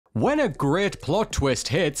When a great plot twist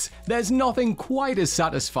hits, there's nothing quite as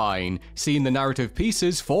satisfying. Seeing the narrative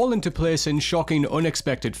pieces fall into place in shocking,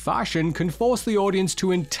 unexpected fashion can force the audience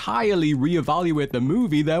to entirely reevaluate the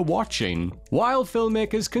movie they're watching. While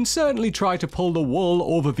filmmakers can certainly try to pull the wool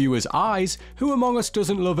over viewers' eyes, who among us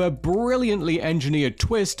doesn't love a brilliantly engineered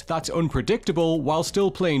twist that's unpredictable while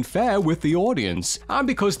still playing fair with the audience? And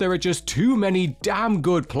because there are just too many damn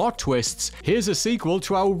good plot twists, here's a sequel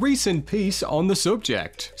to our recent piece on the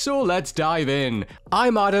subject. So let's dive in.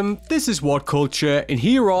 I'm Adam, this is What Culture, and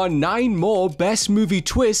here are 9 more best movie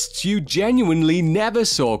twists you genuinely never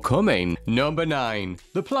saw coming. Number 9.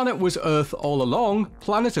 The planet was Earth all along,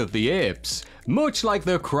 Planet of the Apes. Much like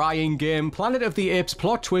the Crying Game, Planet of the Apes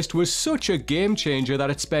plot twist was such a game changer that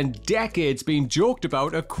it spent decades being joked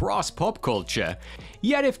about across pop culture.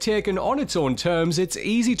 Yet if taken on its own terms, it's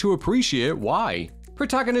easy to appreciate why.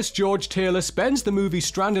 Protagonist George Taylor spends the movie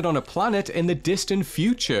stranded on a planet in the distant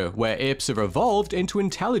future where apes have evolved into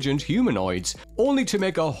intelligent humanoids, only to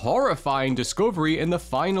make a horrifying discovery in the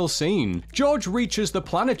final scene. George reaches the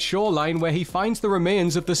planet's shoreline where he finds the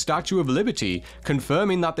remains of the Statue of Liberty,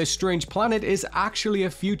 confirming that this strange planet is actually a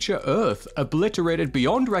future Earth, obliterated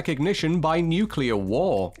beyond recognition by nuclear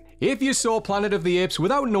war. If you saw Planet of the Apes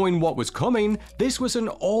without knowing what was coming, this was an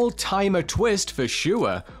all-timer twist for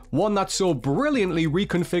sure. One that so brilliantly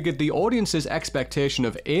reconfigured the audience's expectation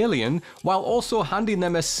of Alien, while also handing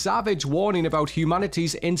them a savage warning about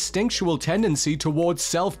humanity's instinctual tendency towards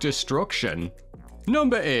self-destruction.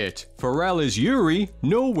 Number 8. Pharrell as Yuri,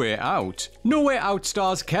 No Way Out. No Way Out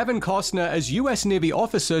stars Kevin Costner as US Navy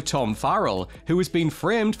officer Tom Farrell, who has been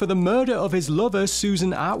framed for the murder of his lover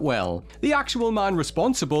Susan Atwell. The actual man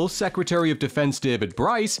responsible, Secretary of Defense David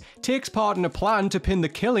Bryce, takes part in a plan to pin the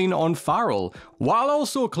killing on Farrell, while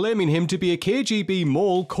also claiming him to be a KGB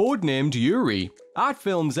mole codenamed Yuri. At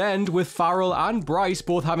film's end, with Farrell and Bryce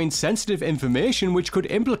both having sensitive information which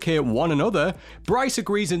could implicate one another, Bryce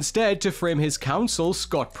agrees instead to frame his counsel,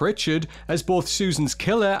 Scott Pritchard, as both Susan's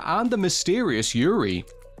killer and the mysterious Yuri.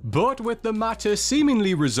 But with the matter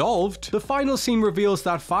seemingly resolved, the final scene reveals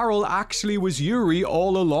that Farrell actually was Yuri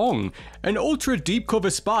all along, an ultra-deep cover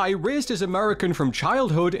spy raised as American from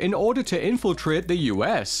childhood in order to infiltrate the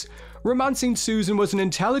US. Romancing Susan was an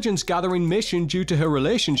intelligence-gathering mission due to her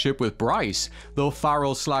relationship with Bryce, though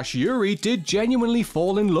Farrell/Yuri did genuinely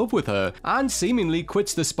fall in love with her, and seemingly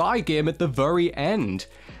quits the spy game at the very end.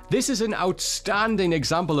 This is an outstanding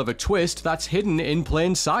example of a twist that's hidden in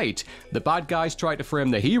plain sight. The bad guys try to frame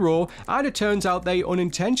the hero, and it turns out they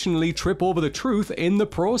unintentionally trip over the truth in the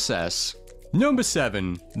process. Number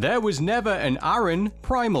 7. There Was Never an Aaron,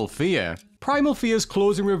 Primal Fear. Primal Fear's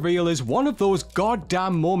closing reveal is one of those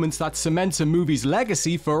goddamn moments that cements a movie's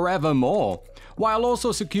legacy forevermore, while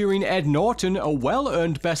also securing Ed Norton a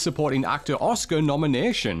well-earned Best Supporting Actor Oscar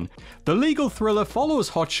nomination. The legal thriller follows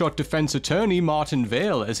hotshot defense attorney Martin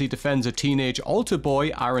Vale as he defends a teenage altar boy,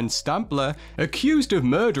 Aaron Stampler, accused of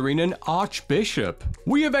murdering an archbishop.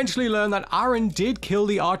 We eventually learn that Aaron did kill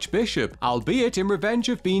the archbishop, albeit in revenge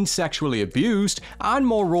of being sexually abused, and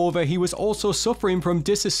moreover he was also suffering from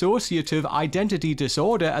dissociative identity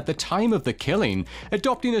disorder at the time of the killing,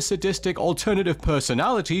 adopting a sadistic alternative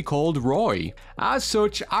personality called Roy. As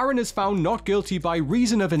such, Aaron is found not guilty by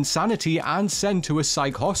reason of insanity and sent to a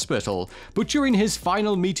psych hospital, but during his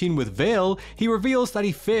final meeting with Vale, he reveals that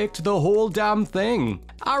he faked the whole damn thing.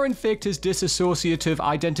 Aaron faked his dissociative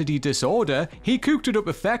identity disorder, he cooked it up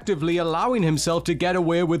effectively, allowing himself to get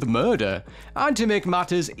away with murder. And to make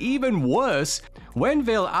matters even worse, when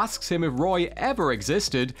Vale asks him if Roy ever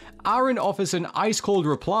existed, Aaron offers an ice-cold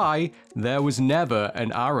reply, there was never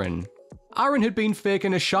an Aaron. Aaron had been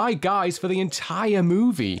faking a shy guise for the entire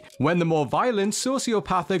movie, when the more violent,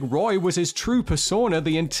 sociopathic Roy was his true persona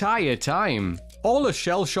the entire time. All a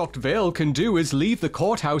shell-shocked Vale can do is leave the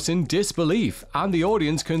courthouse in disbelief, and the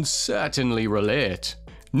audience can certainly relate.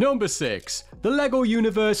 Number 6. The LEGO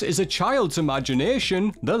universe is a child's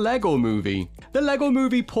imagination, the LEGO Movie. The LEGO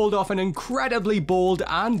Movie pulled off an incredibly bold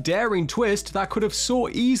and daring twist that could have so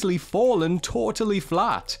easily fallen totally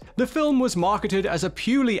flat. The film was marketed as a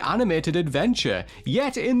purely animated adventure,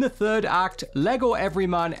 yet in the third act, LEGO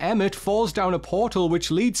everyman Emmett falls down a portal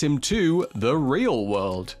which leads him to the real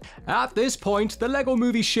world. At this point, the LEGO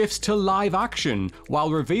Movie shifts to live action,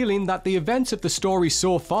 while revealing that the events of the story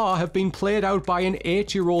so far have been played out by an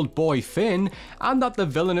 8-year-old boy Finn, and that the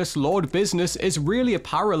villainous Lord Business is really a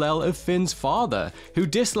parallel of Finn's father, who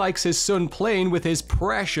dislikes his son playing with his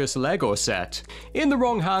precious Lego set. In the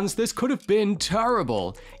wrong hands, this could have been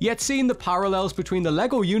terrible, yet seeing the parallels between the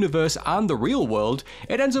Lego universe and the real world,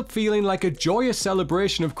 it ends up feeling like a joyous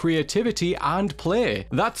celebration of creativity and play,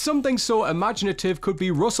 that something so imaginative could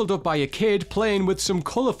be rustled up by a kid playing with some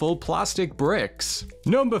colourful plastic bricks.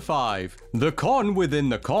 Number 5. The con within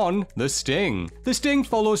the con, The Sting. The Sting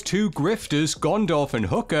follows two grifters, Gondorff and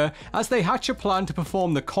Hooker, as they hatch a plan to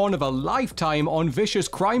perform the con of a lifetime on vicious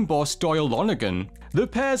crime boss Doyle Lonergan. The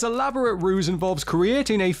pair's elaborate ruse involves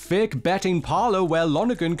creating a fake betting parlor where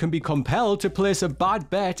Lonergan can be compelled to place a bad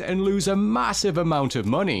bet and lose a massive amount of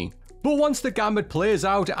money. But once the gambit plays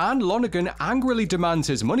out and Lonergan angrily demands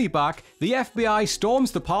his money back, the FBI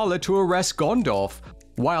storms the parlor to arrest Gondorff,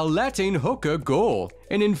 while letting Hooker go.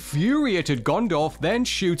 An infuriated Gondorff then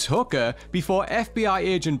shoots Hooker before FBI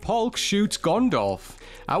agent Polk shoots Gondorff,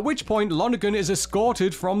 at which point Lonergan is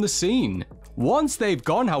escorted from the scene. Once they've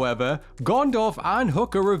gone, however, Gondorff and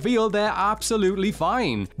Hooker reveal they're absolutely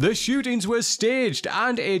fine. The shootings were staged,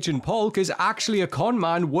 and Agent Polk is actually a con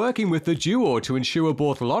man working with the duo to ensure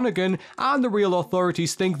both Lonergan and the real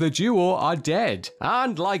authorities think the duo are dead.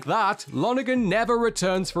 And like that, Lonergan never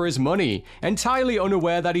returns for his money, entirely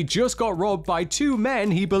unaware that he just got robbed by two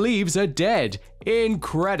men he believes are dead.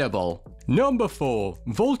 Incredible. Number 4.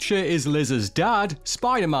 Vulture is Liz's dad,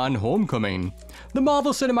 Spider-Man: Homecoming. The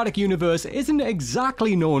Marvel Cinematic Universe isn't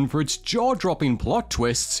exactly known for its jaw-dropping plot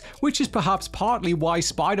twists, which is perhaps partly why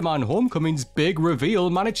Spider-Man: Homecoming's big reveal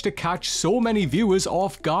managed to catch so many viewers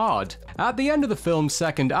off guard. At the end of the film's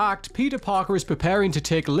second act, Peter Parker is preparing to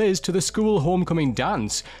take Liz to the school homecoming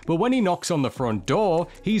dance, but when he knocks on the front door,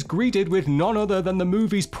 he's greeted with none other than the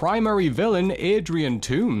movie's primary villain, Adrian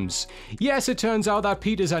Toomes. Yes, it turns out that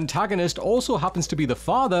Peter's antagonist also happens to be the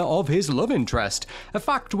father of his love interest, a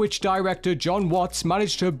fact which director John Watts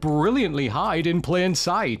managed to brilliantly hide in plain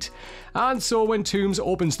sight. And so when Toomes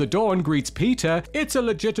opens the door and greets Peter, it's a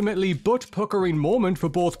legitimately butt-puckering moment for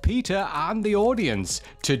both Peter and the audience.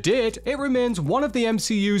 To date, it remains one of the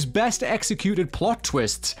MCU's best executed plot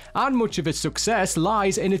twists, and much of its success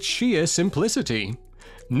lies in its sheer simplicity.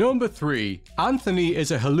 Number 3. Anthony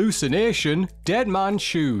is a hallucination, Dead Man's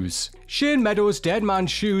Shoes. Shane Meadows' Dead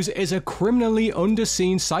Man's Shoes is a criminally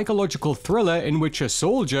underseen psychological thriller in which a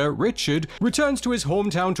soldier, Richard, returns to his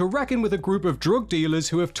hometown to reckon with a group of drug dealers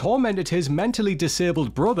who have tormented his mentally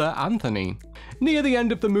disabled brother, Anthony. Near the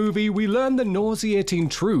end of the movie, we learn the nauseating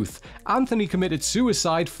truth. Anthony committed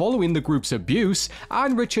suicide following the group's abuse,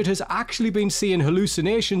 and Richard has actually been seeing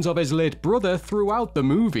hallucinations of his late brother throughout the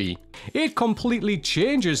movie. It completely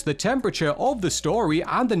changes the temperature of the story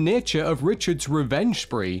and the nature of Richard's revenge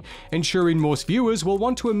spree, ensuring most viewers will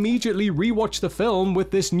want to immediately rewatch the film with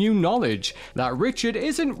this new knowledge that Richard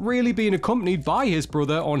isn't really being accompanied by his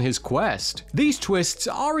brother on his quest. These twists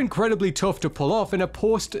are incredibly tough to pull off in a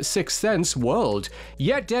post-Sixth Sense world,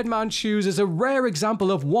 yet Dead Man's Shoes is a rare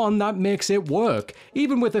example of one that makes it work,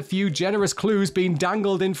 even with a few generous clues being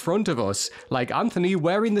dangled in front of us, like Anthony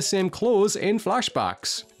wearing the same clothes in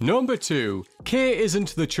flashbacks. Number 2. Kay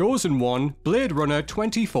Isn't the Chosen One, Blade Runner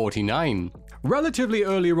 2049. Relatively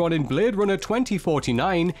earlier on in Blade Runner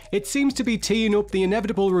 2049, it seems to be teeing up the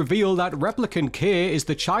inevitable reveal that Replicant Kay is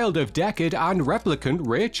the child of Deckard and Replicant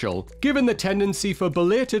Rachel. Given the tendency for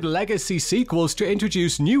belated legacy sequels to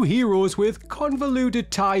introduce new heroes with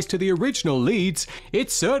convoluted ties to the original leads,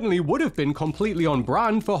 it certainly would have been completely on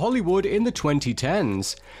brand for Hollywood in the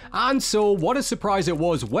 2010s. And so what a surprise it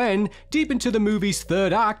was when, deep into the movie's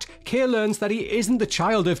third act, Kay learns that he isn't the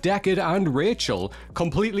child of Deckard and Rachel,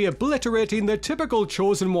 completely obliterating the typical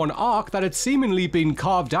Chosen One arc that had seemingly been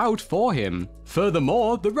carved out for him.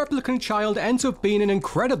 Furthermore, the replicant child ends up being an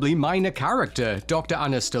incredibly minor character, Dr.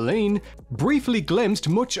 Anna Stelline, briefly glimpsed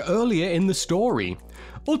much earlier in the story.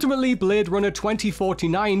 Ultimately, Blade Runner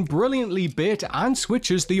 2049 brilliantly bait and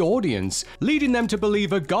switches the audience, leading them to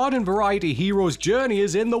believe a garden variety hero's journey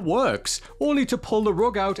is in the works, only to pull the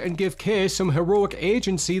rug out and give Kay some heroic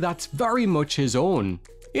agency that's very much his own.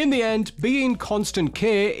 In the end, being Constant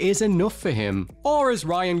K is enough for him, or as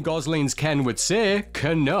Ryan Gosling's Ken would say,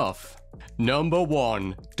 Knuff. Number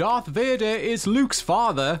 1. Darth Vader is Luke's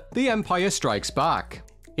father, The Empire Strikes Back.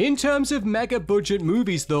 In terms of mega-budget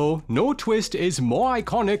movies though, no twist is more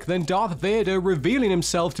iconic than Darth Vader revealing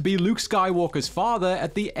himself to be Luke Skywalker's father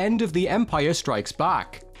at the end of The Empire Strikes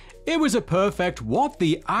Back. It was a perfect what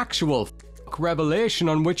the actual revelation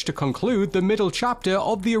on which to conclude the middle chapter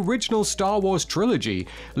of the original Star Wars trilogy,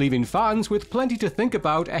 leaving fans with plenty to think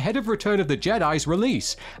about ahead of Return of the Jedi's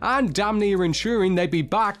release, and damn near ensuring they'd be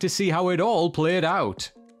back to see how it all played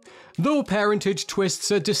out. Though parentage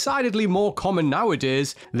twists are decidedly more common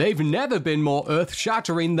nowadays, they've never been more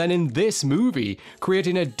earth-shattering than in this movie,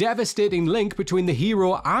 creating a devastating link between the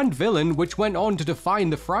hero and villain which went on to define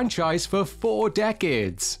the franchise for 4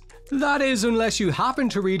 decades. That is, unless you happen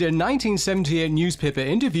to read a 1978 newspaper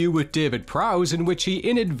interview with David Prowse in which he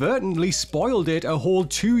inadvertently spoiled it a whole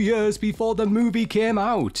 2 years before the movie came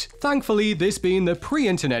out. Thankfully, this being the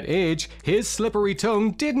pre-internet age, his slippery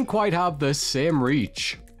tongue didn't quite have the same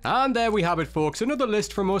reach. And there we have it, folks, another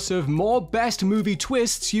list from us of more best movie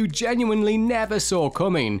twists you genuinely never saw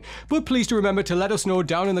coming. But please do remember to let us know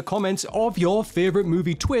down in the comments of your favourite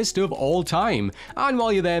movie twist of all time. And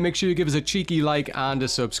while you're there, make sure you give us a cheeky like and a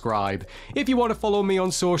subscribe. If you want to follow me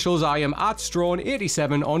on socials, I am at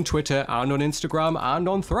Strawn87 on Twitter and on Instagram and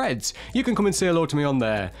on Threads. You can come and say hello to me on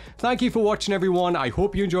there. Thank you for watching, everyone. I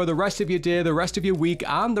hope you enjoy the rest of your day, the rest of your week,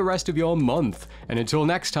 and the rest of your month. And until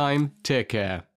next time, take care.